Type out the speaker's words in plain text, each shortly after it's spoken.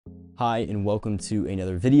Hi and welcome to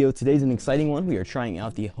another video. Today's an exciting one. We are trying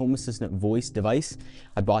out the Home Assistant voice device.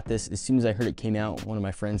 I bought this as soon as I heard it came out. One of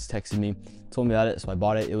my friends texted me, told me about it, so I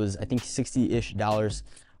bought it. It was, I think, $60-ish.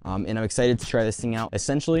 And I'm excited to try this thing out.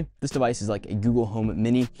 Essentially, this device is like a Google Home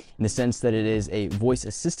Mini in the sense that it is a voice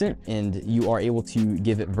assistant and you are able to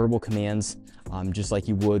give it verbal commands just like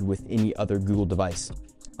you would with any other Google device.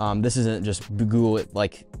 This isn't just Google, it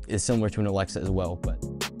like is similar to an Alexa as well, but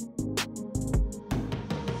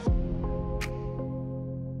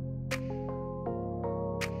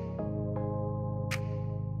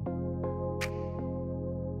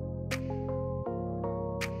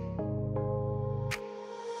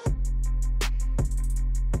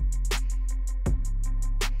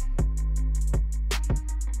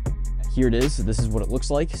here it is. This is what it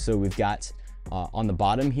looks like. So we've got on the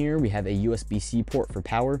bottom here, we have a USB-C port for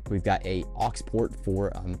power. We've got a aux port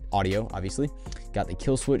for audio, obviously. Got the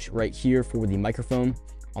kill switch right here for the microphone.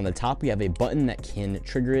 On the top, we have a button that can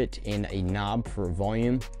trigger it and a knob for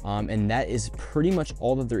volume. And that is pretty much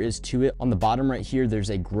all that there is to it. On the bottom right here,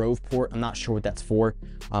 there's a Grove port. I'm not sure what that's for,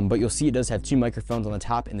 but you'll see it does have two microphones on the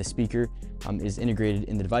top and the speaker is integrated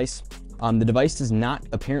in the device. The device does not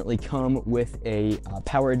apparently come with a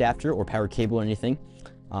power adapter or power cable or anything.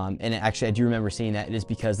 And actually, I do remember seeing that. It is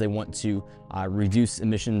because they want to reduce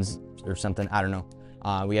emissions or something. I don't know.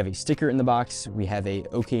 We have a sticker in the box. We have a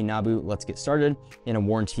OK Nabu, let's get started, and a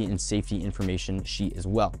warranty and safety information sheet as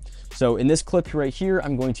well. So in this clip right here,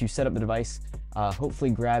 I'm going to set up the device,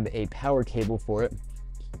 hopefully grab a power cable for it,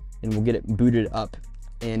 and we'll get it booted up.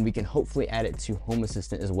 And we can hopefully add it to Home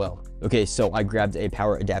Assistant as well. Okay, so I grabbed a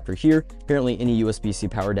power adapter here. Apparently any USB-C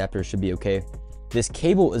power adapter should be okay. This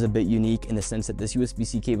cable is a bit unique in the sense that this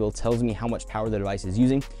USB-C cable tells me how much power the device is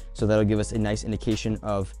using. So that'll give us a nice indication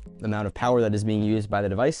of the amount of power that is being used by the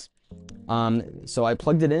device. So I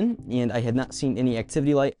plugged it in and I had not seen any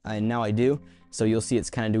activity light, and now I do. So you'll see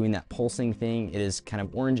it's kind of doing that pulsing thing. It is kind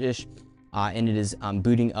of orange-ish and it is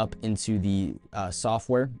booting up into the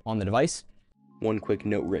software on the device. One quick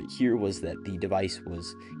note right here was that the device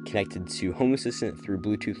was connected to Home Assistant through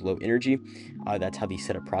Bluetooth Low Energy. That's how the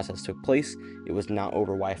setup process took place. It was not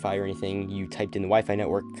over Wi-Fi or anything. You typed in the Wi-Fi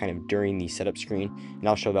network kind of during the setup screen, and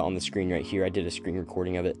I'll show that on the screen right here. I did a screen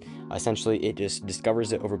recording of it. Essentially, it just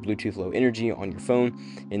discovers it over Bluetooth Low Energy on your phone,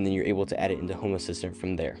 and then you're able to add it into Home Assistant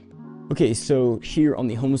from there. Okay, so here on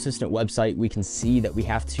the Home Assistant website, we can see that we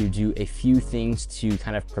have to do a few things to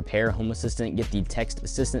kind of prepare Home Assistant, get the text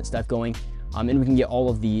assistant stuff going. And we can get all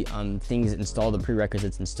of the things installed, the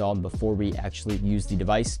prerequisites installed before we actually use the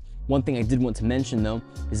device. One thing I did want to mention though,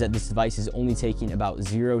 is that this device is only taking about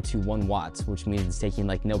 0 to 1 watts, which means it's taking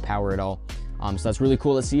like no power at all. So that's really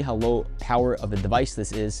cool to see how low power of a device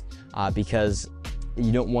this is, because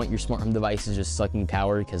you don't want your smart home devices just sucking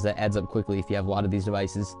power, because that adds up quickly if you have a lot of these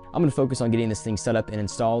devices. I'm gonna focus on getting this thing set up and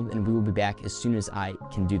installed, and we will be back as soon as I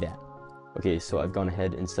can do that. Okay, so I've gone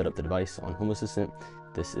ahead and set up the device on Home Assistant.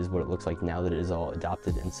 This is what it looks like now that it is all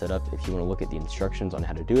adopted and set up. If you want to look at the instructions on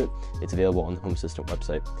how to do it, it's available on the Home Assistant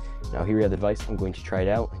website. Now here we have the device. I'm going to try it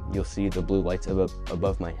out. You'll see the blue lights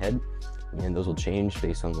above my head, and those will change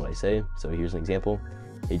based on what I say. So here's an example.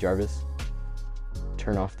 Hey Jarvis,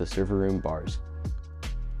 turn off the server room bars.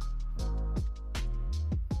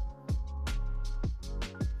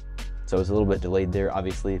 So it's a little bit delayed there,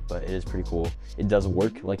 obviously, but it is pretty cool. It does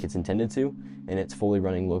work like it's intended to, and it's fully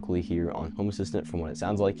running locally here on Home Assistant from what it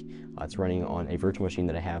sounds like. It's running on a virtual machine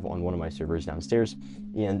that I have on one of my servers downstairs,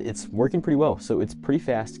 and it's working pretty well. So it's pretty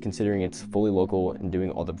fast considering it's fully local and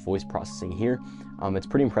doing all the voice processing here. It's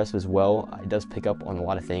pretty impressive as well. It does pick up on a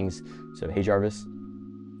lot of things. So, hey Jarvis,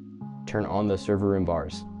 turn on the server room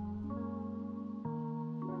bars.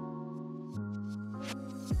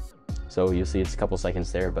 So you'll see it's a couple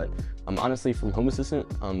seconds there, but honestly from Home Assistant,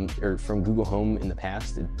 or from Google Home in the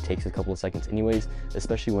past, it takes a couple of seconds anyways,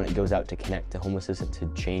 especially when it goes out to connect to Home Assistant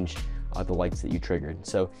to change the lights that you triggered.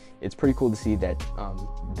 So it's pretty cool to see that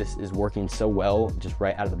this is working so well just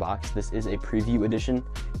right out of the box. This is a preview edition.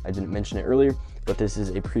 I didn't mention it earlier, but this is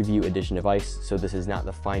a preview edition device, so this is not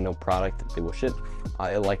the final product that they will ship.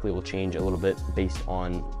 It likely will change a little bit based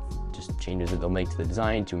on just changes that they'll make to the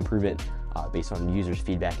design to improve it, based on users'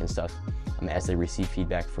 feedback and stuff, as they receive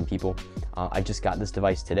feedback from people. I just got this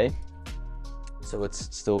device today, so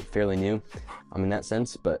it's still fairly new in that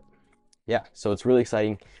sense, but yeah, so it's really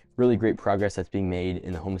exciting. Really great progress that's being made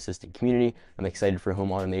in the Home Assistant community. I'm excited for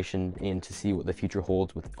home automation and to see what the future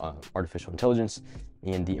holds with artificial intelligence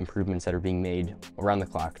and the improvements that are being made around the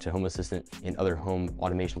clock to Home Assistant and other home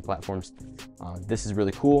automation platforms. This is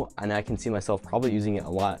really cool, and I can see myself probably using it a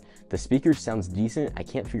lot. The speaker sounds decent. I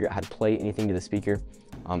can't figure out how to play anything to the speaker.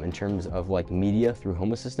 in terms of like media through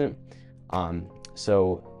Home Assistant.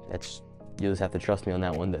 So you'll just have to trust me on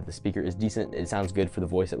that one, that the speaker is decent. It sounds good for the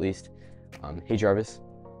voice at least. Hey Jarvis,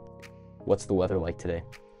 what's the weather like today?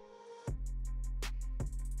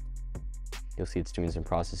 You'll see it's doing some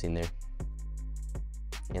processing there,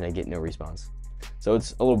 and I get no response. So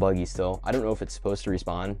it's a little buggy still. I don't know if it's supposed to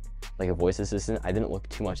respond like a voice assistant. I didn't look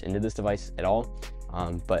too much into this device at all,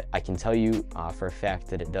 but I can tell you for a fact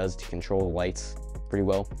that it does to control the lights pretty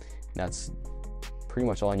well. And that's pretty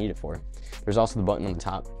much all I need it for. There's also the button on the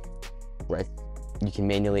top where you can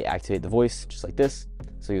manually activate the voice just like this.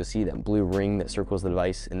 So you'll see that blue ring that circles the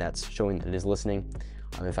device, and that's showing that it is listening.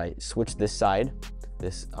 If I switch this side,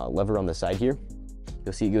 this lever on the side here,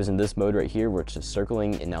 you'll see it goes in this mode right here where it's just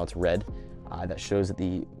circling and now it's red. That shows that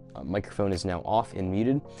the microphone is now off and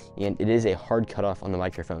muted, and it is a hard cutoff on the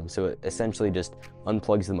microphone. So it essentially just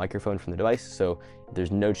unplugs the microphone from the device. So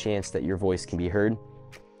there's no chance that your voice can be heard.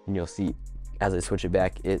 And you'll see as I switch it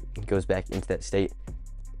back, it goes back into that state.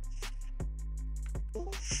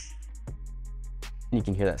 You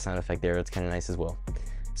can hear that sound effect there. It's kind of nice as well.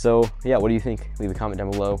 So yeah, what do you think? Leave a comment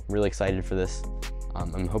down below. I'm really excited for this.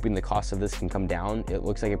 I'm hoping the cost of this can come down. It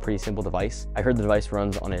looks like a pretty simple device. I heard the device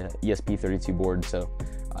runs on an ESP32 board, so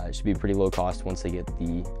it should be pretty low cost once they get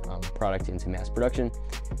the product into mass production.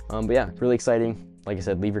 But yeah, really exciting. Like I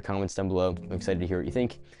said, leave your comments down below. I'm excited to hear what you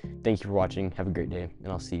think. Thank you for watching. Have a great day, and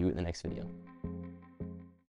I'll see you in the next video.